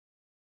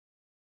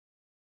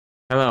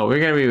Hello, we're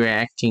going to be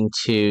reacting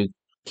to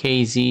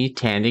KZ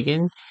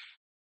Tandingan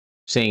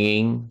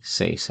singing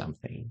Say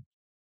Something.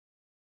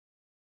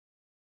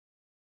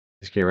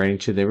 Let's get right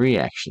into the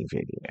reaction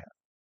video.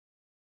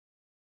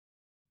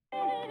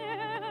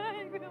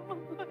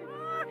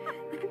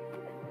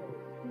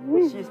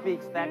 She's be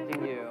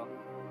expecting you.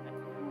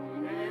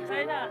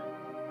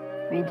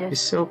 We just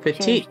It's so changed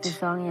petite. the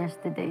song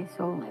yesterday.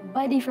 So my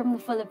buddy from the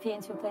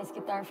Philippines who plays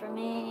guitar for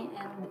me,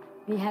 and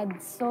we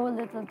had so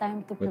little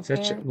time to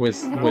prepare. With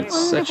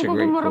such a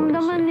great voice.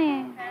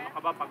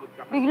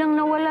 Biglang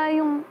nawala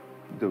yung...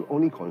 The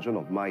only concern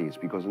of mine is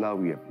because now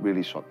we have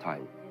really short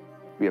time.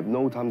 We have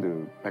no time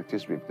to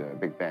practice with the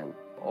big band.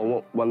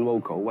 One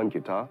vocal, one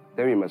guitar,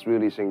 then we must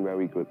really sing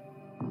very good.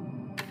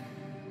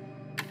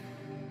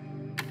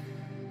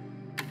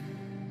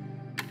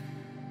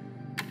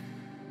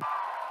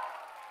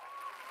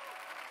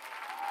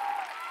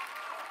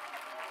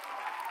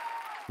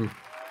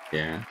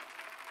 Yeah.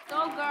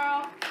 Go,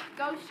 girl.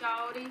 Go,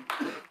 shorty.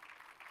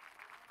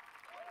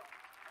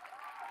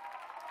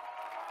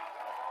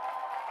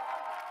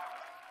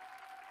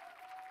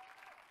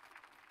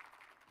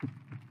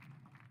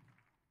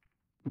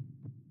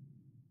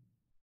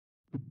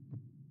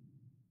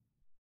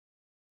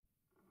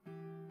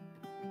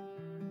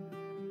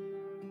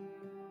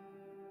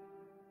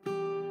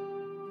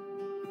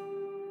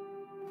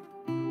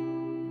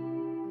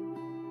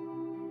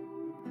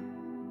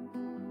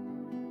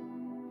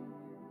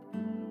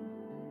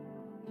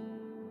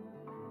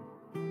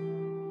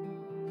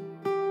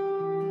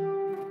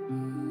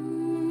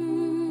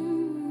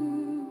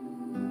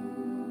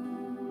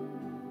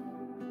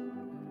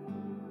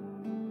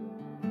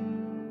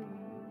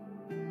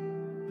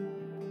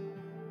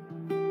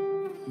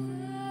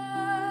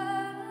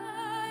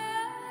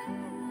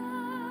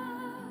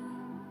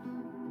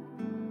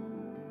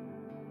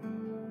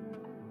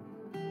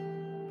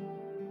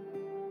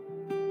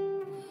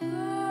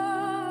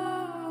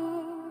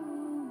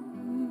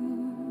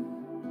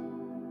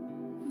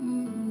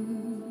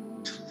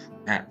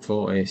 That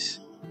voice.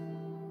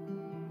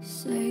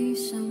 Say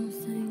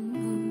something,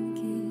 I'm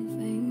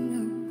giving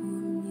up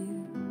on you.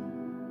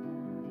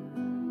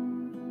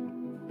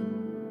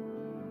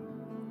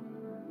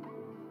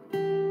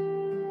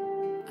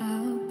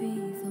 I'll be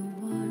the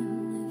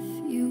one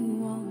if you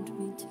want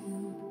me to.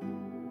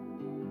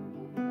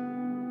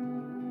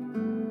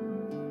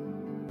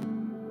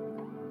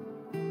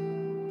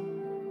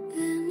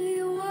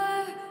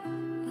 Anywhere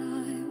I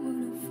would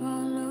have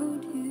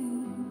followed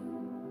you.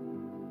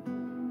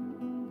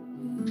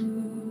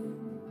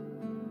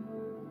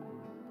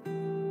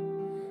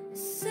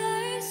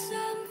 Say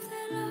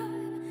something,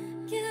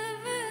 I'd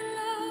give it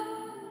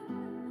up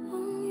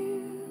on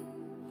you.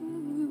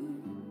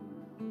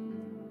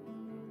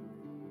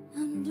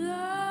 And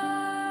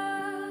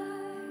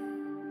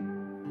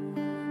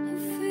I'm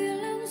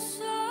feeling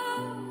so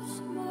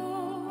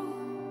small.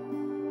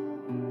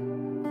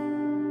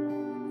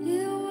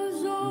 It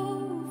was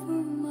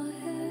over my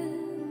head.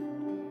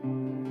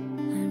 I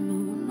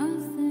know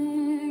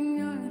nothing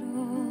at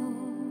all.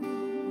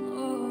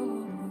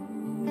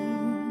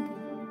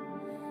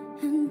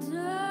 And I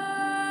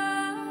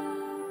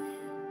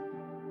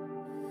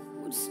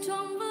would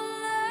stumble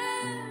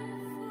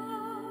and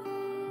fall.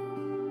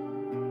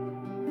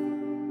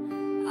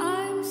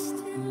 I'm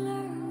still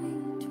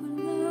learning to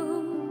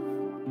love,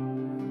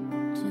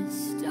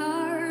 just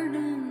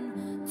starting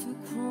to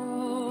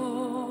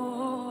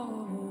crawl.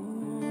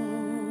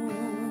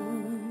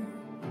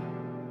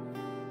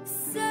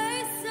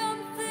 Say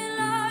something,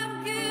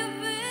 I'm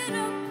giving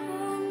up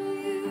on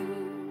you.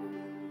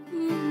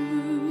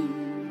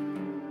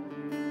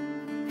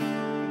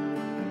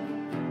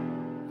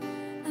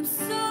 I'm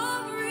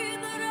sorry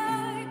that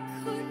I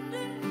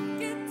couldn't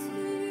get to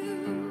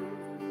you.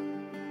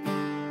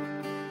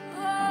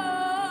 Oh,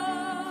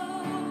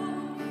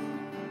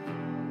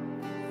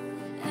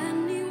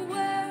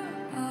 anywhere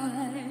I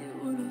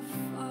would have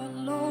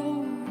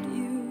followed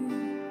you.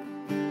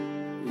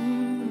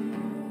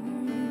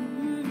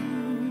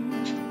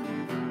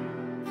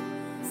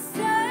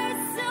 Say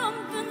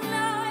something,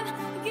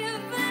 I've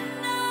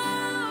given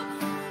up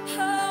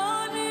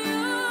on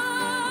you.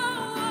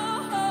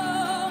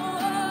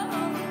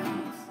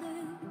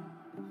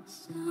 Say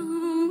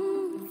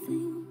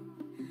something,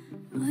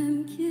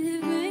 I'm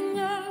giving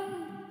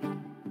up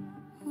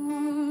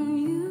on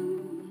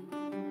you.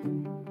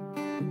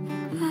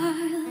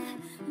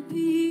 I'll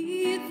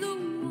be the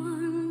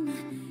one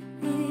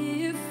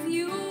if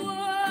you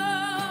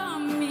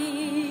want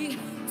me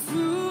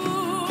to.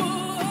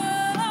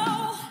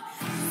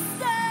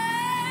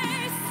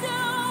 Say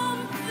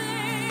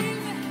something,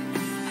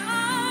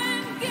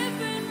 I'm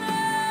giving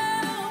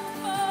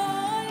up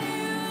on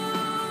you.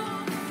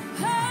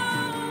 Oh,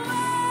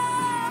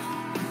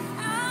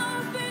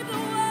 I'll be the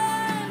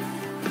one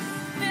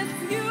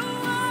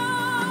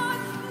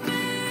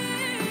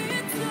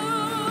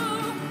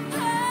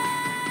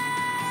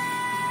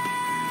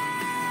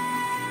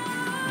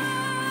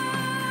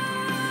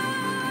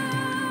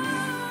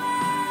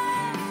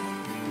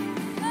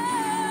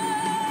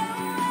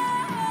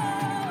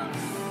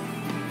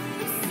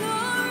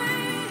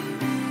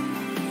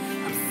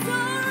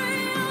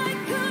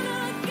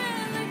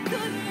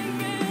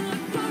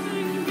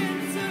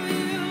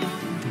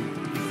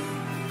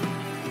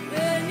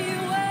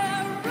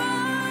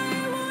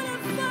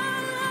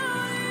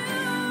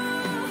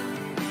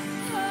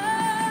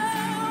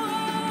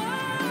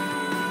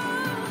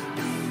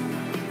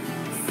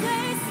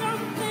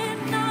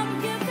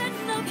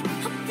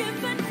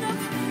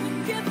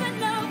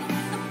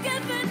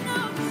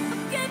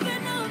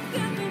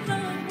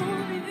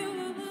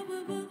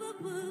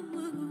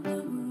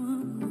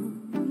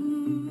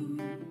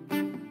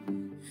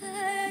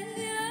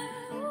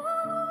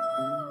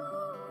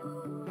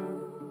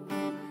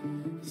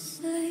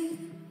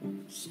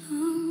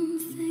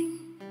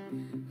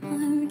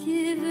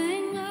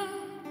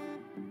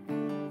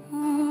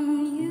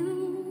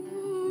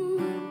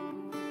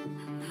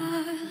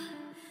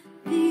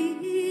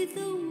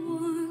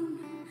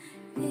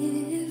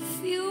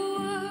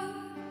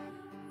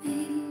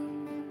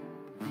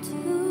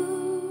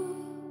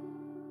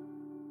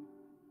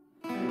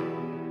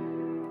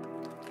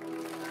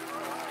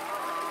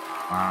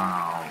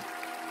Wow.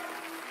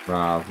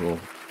 Bravo.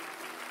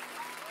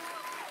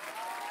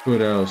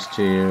 Kudos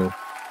to you.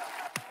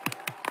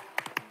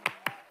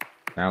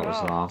 That was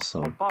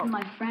awesome.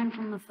 My friend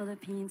from the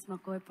Philippines,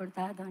 Makoy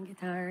Portada on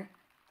guitar.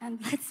 And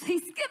let's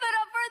please give it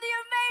up for the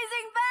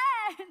amazing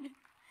band!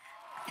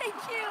 Thank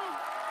you.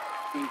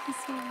 Thank you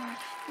so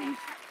much. Thank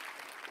you.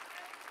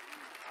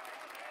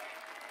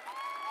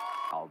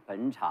 好，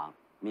本场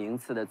名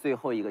次的最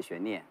后一个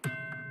悬念。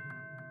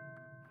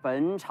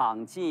本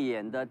场竞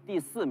演的第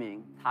4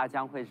名，他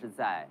将会是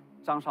在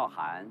张韶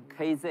涵、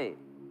KZ、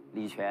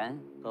李泉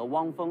和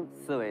汪峰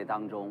4位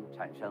当中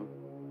产生。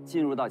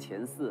进入到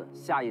前4，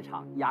下一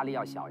场压力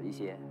要小一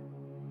些。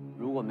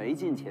如果没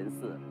进前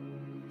4，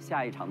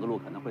下一场的路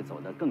可能会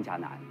走得更加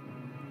难。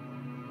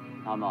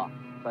那么，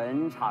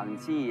本场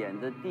竞演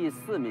的第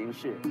4名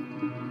是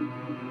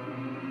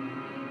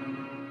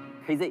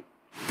KZ。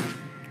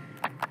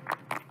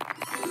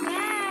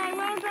 Yay,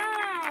 well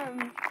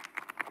done!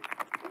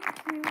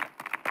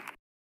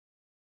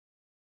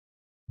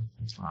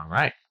 All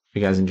right. If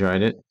you guys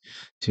enjoyed it,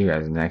 see you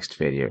guys in the next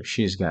video.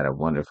 She's got a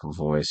wonderful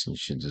voice and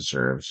she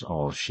deserves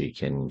all she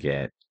can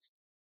get.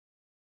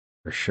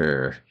 For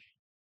sure.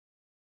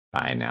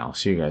 Bye now.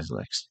 See you guys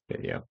next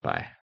video. Bye.